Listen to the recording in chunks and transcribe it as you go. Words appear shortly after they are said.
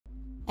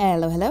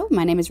Hello, hello.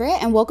 My name is Rhea,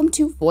 and welcome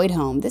to Void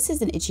Home. This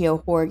is an itch.io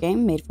horror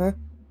game made for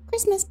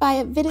Christmas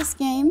by Vidas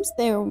games.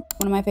 They're one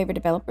of my favorite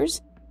developers.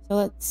 So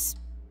let's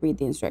read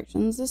the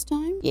instructions this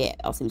time. Yeah,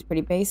 it all seems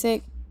pretty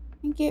basic.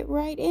 And get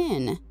right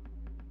in.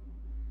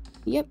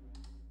 Yep.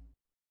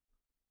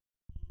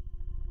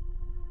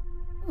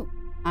 Ooh,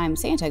 I'm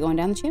Santa going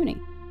down the chimney.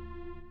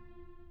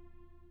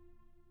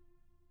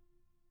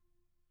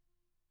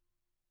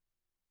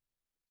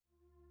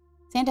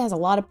 Santa has a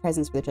lot of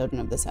presents for the children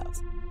of this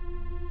house.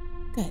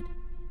 Good.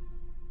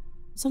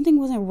 Something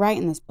wasn't right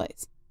in this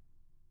place.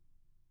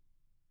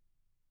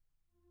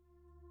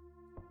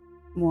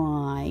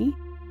 Why?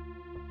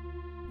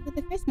 Look at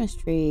the Christmas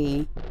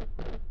tree.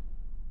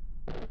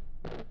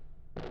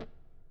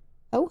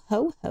 Ho,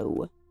 ho,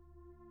 ho.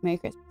 Merry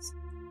Christmas.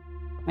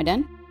 Am I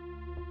done?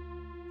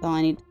 That's all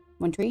I need.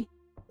 One tree.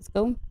 Let's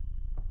go.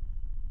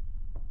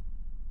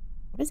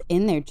 What is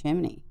in their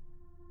chimney?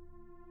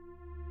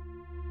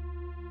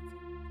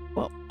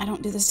 Well, I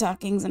don't do the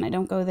stockings and I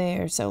don't go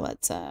there, so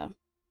let's,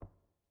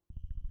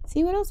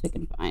 see what else we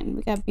can find.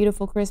 We got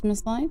beautiful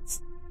Christmas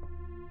lights.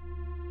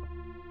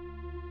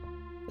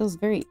 Feels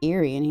very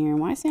eerie in here.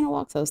 Why is Santa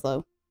walk so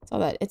slow?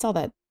 It's all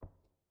that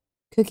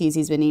cookies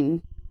he's been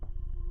eating.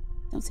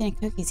 Don't see any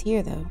cookies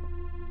here, though.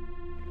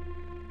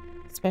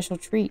 Special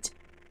treat.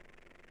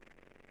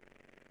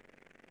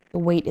 The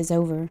wait is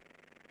over.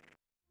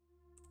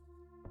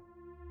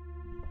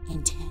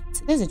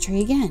 Intense. There's a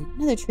tree again.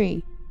 Another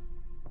tree.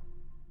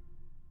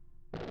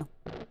 Oh.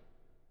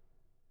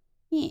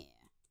 Yeah.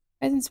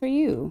 Presents for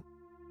you.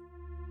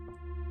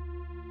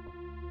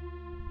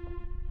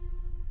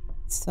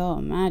 So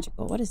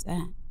magical. What is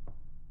that?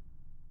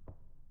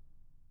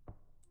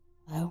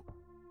 Hello?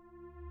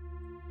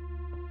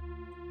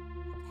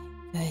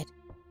 Okay, good.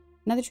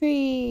 Another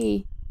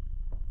tree.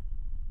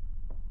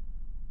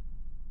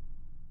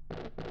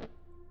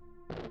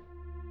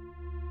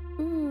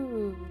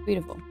 Ooh,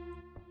 beautiful.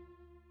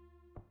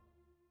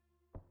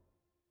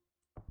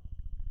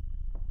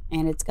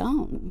 And it's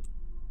gone.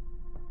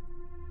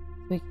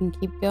 We can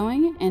keep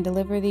going and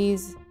deliver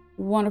these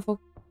wonderful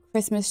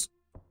Christmas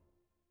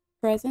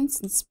presents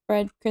and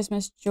spread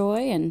Christmas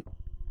joy and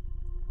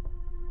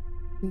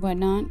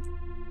whatnot.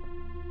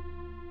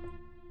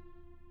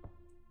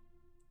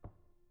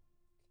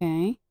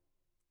 Okay.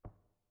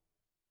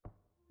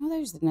 Oh,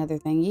 there's another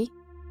thingy.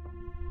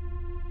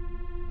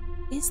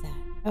 What is that?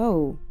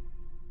 Oh.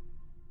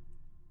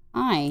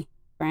 Hi,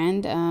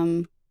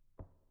 friend.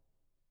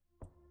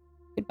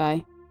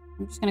 Goodbye.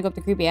 I'm just gonna go up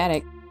the creepy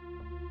attic.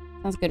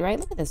 Sounds good, right?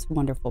 Look at this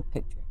wonderful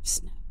picture of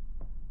snow.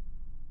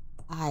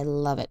 I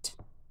love it.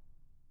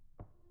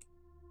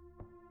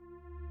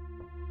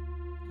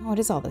 Oh, what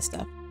is all this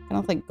stuff? Kind of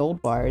look like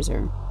gold bars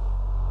or...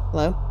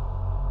 Hello?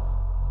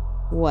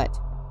 What?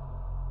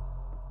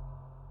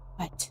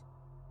 What?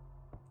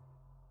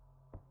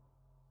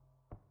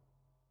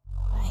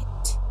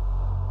 What?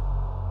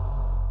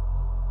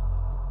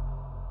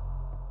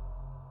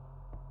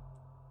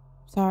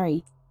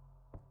 Sorry.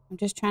 I'm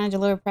just trying to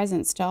deliver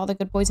presents to all the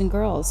good boys and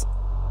girls.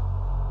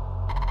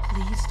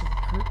 Please don't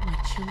hurt my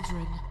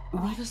children.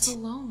 What? Leave us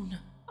alone.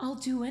 I'll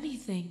do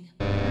anything.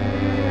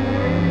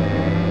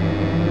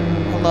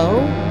 Hello?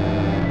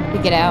 To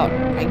get out.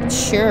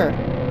 Sure.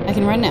 I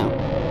can run now.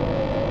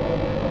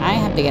 I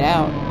have to get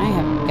out. I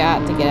have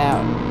got to get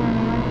out.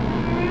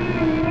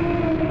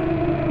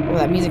 Oh,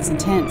 that music's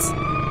intense.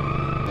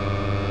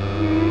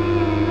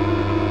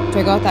 Do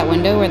I go out that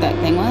window where that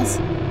thing was?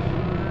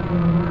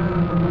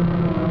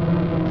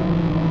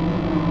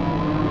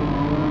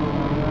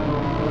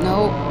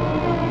 Nope.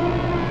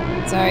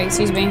 Sorry,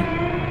 excuse me.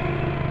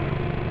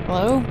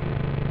 Hello?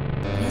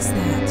 What is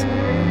that?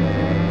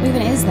 What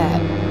even is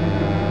that?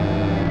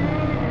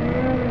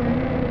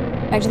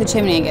 Back to the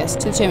chimney, I guess.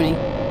 To the chimney.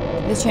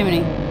 To the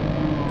chimney.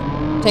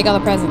 Take all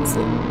the presents.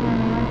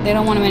 They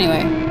don't want them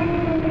anyway.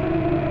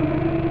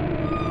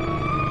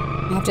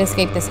 I have to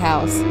escape this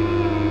house.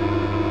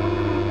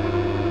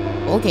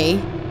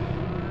 Okay.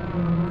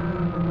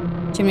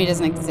 Chimney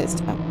doesn't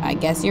exist. I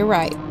guess you're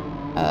right.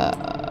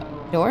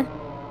 Door?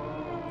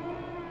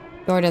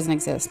 Door doesn't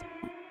exist.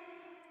 What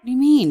do you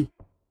mean? What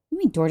do you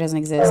mean door doesn't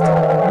exist?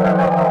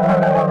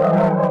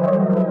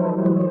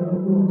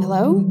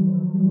 Hello?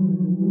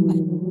 What?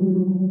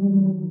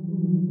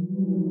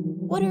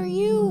 What are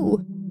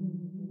you?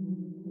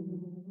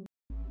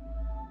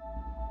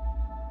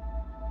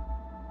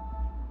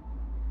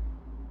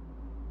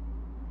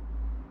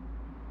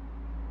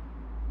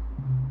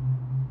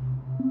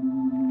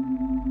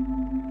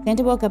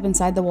 Santa woke up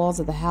inside the walls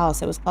of the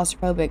house. It was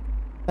claustrophobic,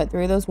 but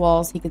through those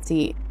walls he could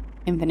see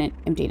infinite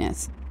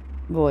emptiness.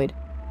 Void.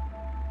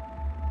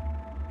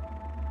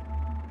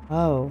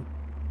 Oh.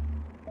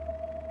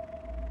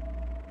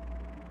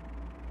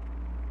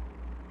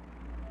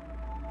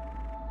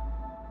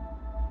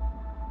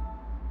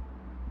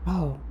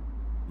 Oh.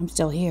 I'm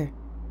still here.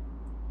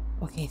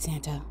 Okay,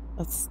 Santa.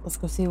 Let's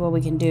go see what we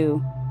can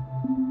do.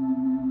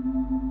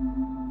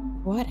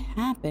 What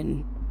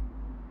happened?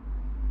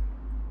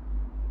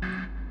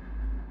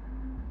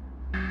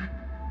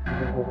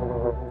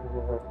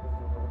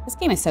 This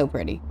game is so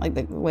pretty. Like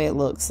the way it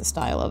looks, the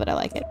style of it, I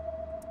like it.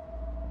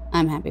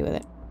 I'm happy with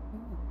it.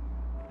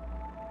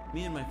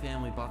 Me and my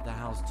family bought the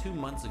house 2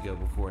 months ago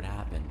before it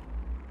happened.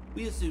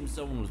 We assumed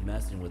someone was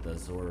messing with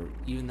us, or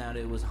even that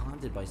it was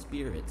haunted by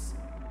spirits.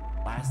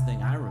 Last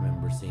thing I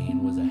remember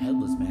seeing was a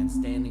headless man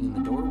standing in the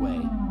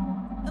doorway.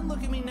 And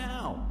look at me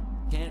now.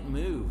 Can't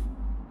move.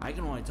 I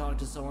can only talk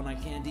to someone I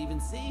can't even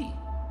see.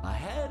 A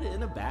head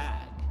in a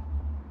bag.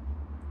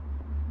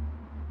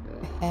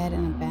 A head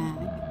in a bag.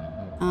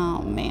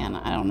 Oh man,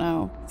 I don't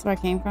know. That's where I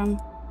came from.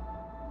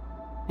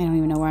 I don't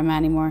even know where I'm at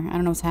anymore. I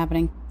don't know what's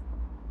happening.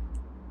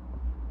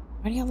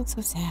 Why do y'all look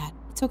so sad?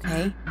 It's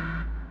okay.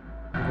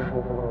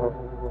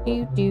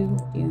 Do.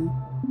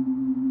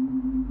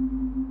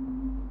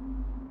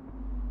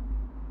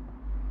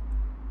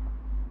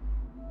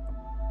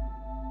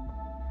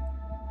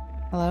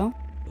 Hello?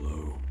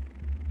 Hello.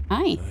 Hi.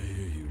 I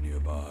hear you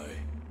nearby.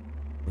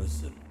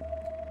 Listen,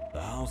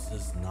 the house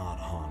is not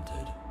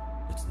haunted.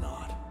 It's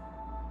not.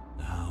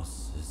 The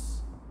house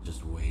is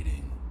just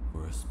waiting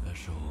for a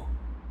special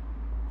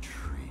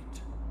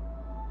treat.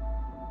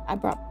 I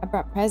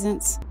brought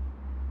presents.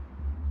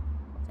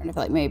 Starting to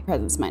feel like maybe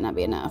presents might not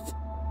be enough.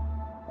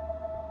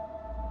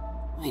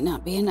 Might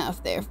not be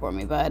enough there for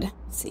me, bud.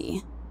 Let's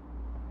see.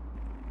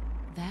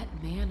 That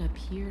man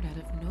appeared out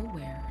of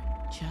nowhere,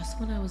 just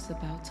when I was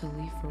about to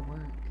leave for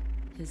work.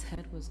 His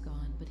head was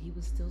gone, but he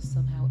was still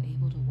somehow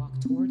able to walk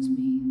towards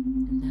me.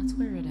 And that's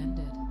where it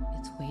ended.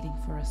 It's waiting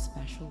for a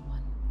special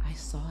one. I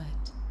saw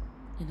it,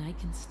 and I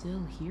can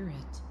still hear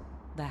it.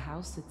 The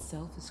house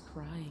itself is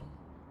crying,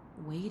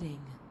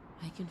 waiting.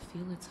 I can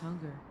feel its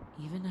hunger,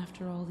 even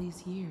after all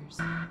these years.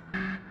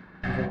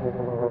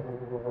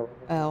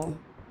 Oh.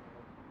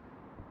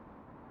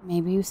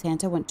 Maybe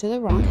Santa went to the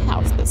wrong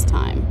house this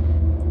time.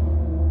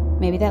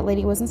 Maybe that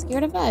lady wasn't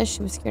scared of us.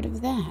 She was scared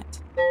of that.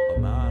 A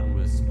man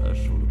with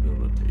special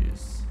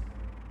abilities.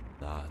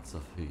 That's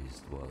a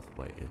feast worth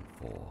waiting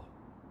for.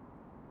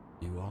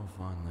 You are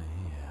finally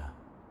here.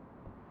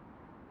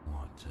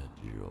 What a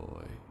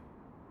joy.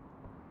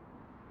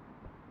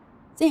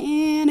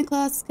 Santa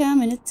Claus is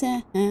coming to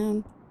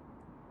town.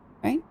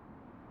 Right?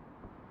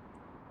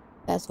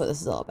 That's what this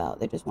is all about.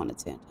 They just wanted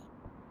Santa.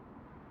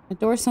 The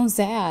door's so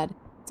sad.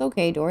 It's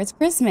okay, Door. It's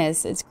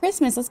Christmas. It's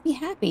Christmas. Let's be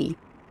happy.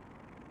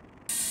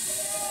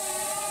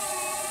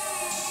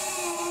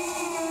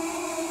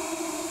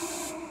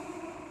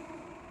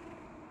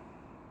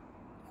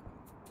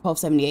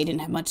 $12.78 didn't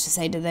have much to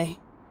say, did they?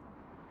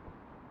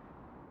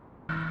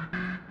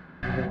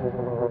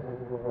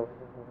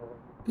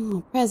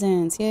 Oh,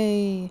 presents.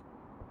 Yay.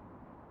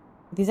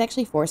 Are these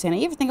actually for Santa?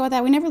 You ever think about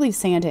that? We never leave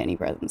Santa any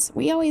presents.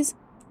 We always,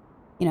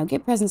 you know,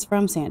 get presents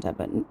from Santa,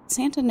 but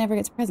Santa never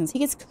gets presents. He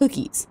gets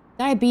cookies.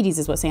 Diabetes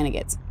is what Santa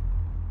gets.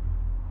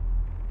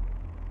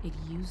 It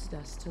used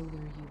us to lure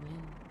you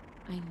in.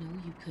 I know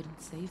you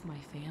couldn't save my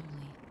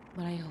family,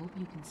 but I hope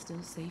you can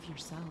still save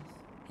yourself.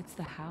 It's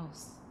the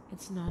house.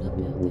 It's not a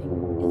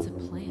building. It's a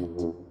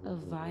plant. A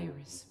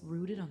virus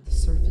rooted on the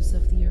surface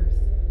of the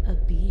earth. A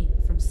being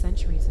from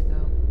centuries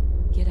ago.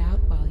 Get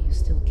out while you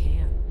still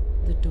can.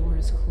 The door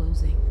is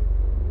closing.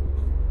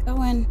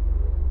 Going.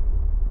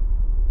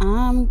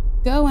 I'm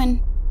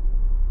going.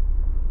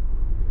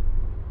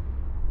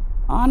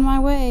 On my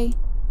way.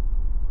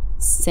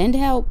 Send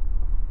help.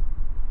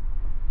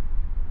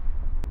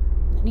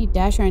 I need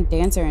Dasher and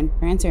Dancer and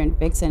Prancer and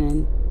Vixen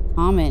and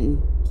Comet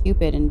and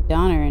Cupid and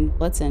Donner and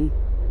Blitzen.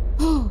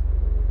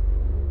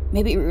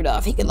 Maybe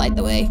Rudolph, he could light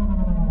the way.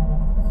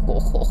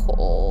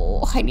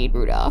 Oh, I need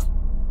Rudolph.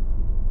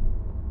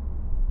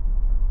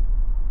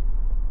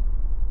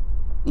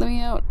 Let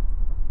me out.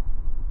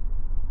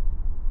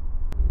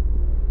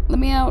 Let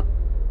me out.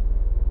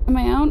 Am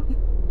I out?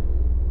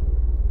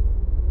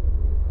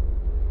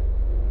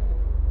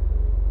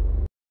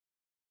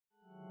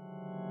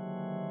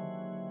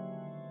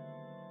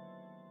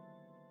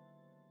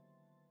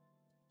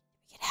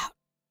 Get out.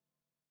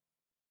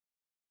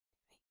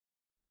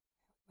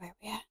 Where are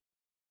we at?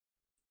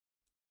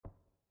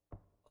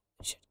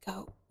 We should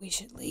go. We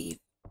should leave.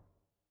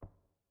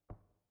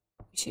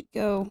 We should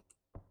go.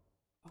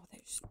 Oh,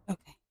 there's...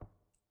 Okay.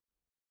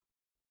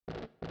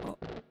 Oh.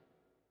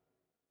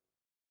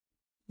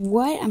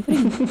 What? I'm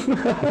putting...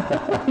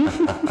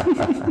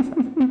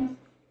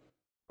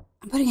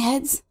 I'm putting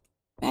heads?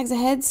 Bags of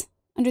heads?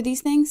 Under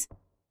these things?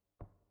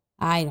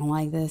 I don't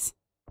like this.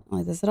 I don't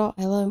like this at all.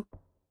 Hello?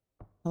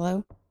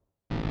 Hello?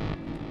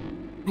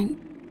 I'm...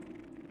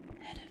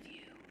 Ahead of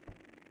you.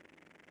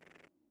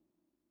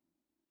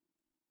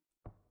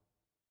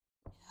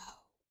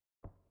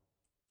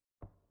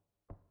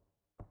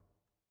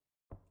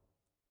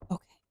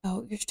 Okay.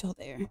 Oh, you're still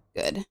there.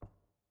 Good.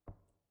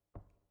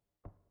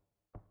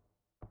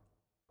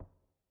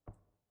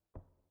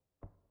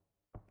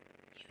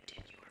 You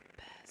did your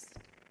best.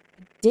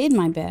 I did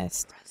my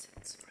best.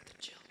 Presents for the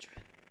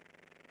children.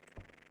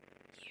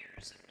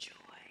 Years of joy.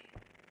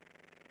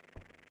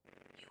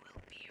 You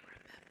will be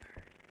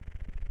remembered.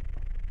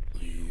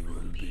 You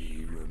will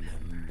be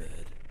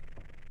remembered.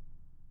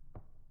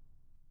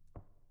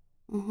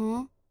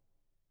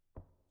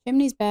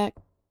 Chimney's back.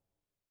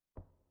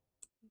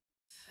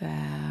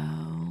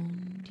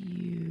 found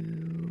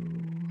you.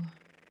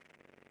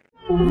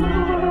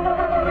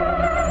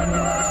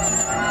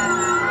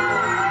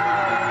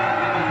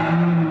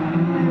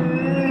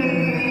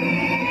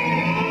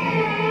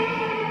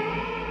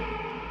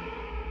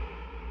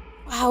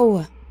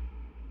 Wow.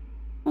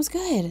 That was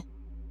good.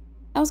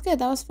 That was good.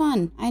 That was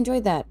fun. I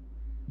enjoyed that.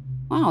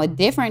 Wow, a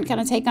different kind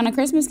of take on a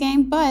Christmas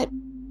game, but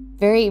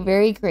very,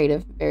 very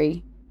creative.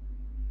 Very,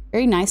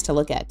 very nice to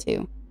look at,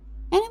 too.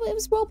 And it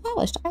was well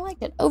polished. I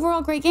liked it.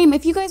 Overall, great game.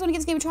 If you guys want to give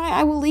this game a try,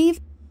 I will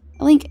leave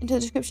a link into the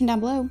description down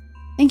below.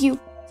 Thank you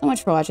so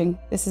much for watching.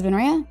 This has been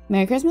Rhea.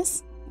 Merry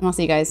Christmas, and I'll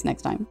see you guys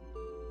next time.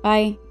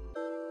 Bye.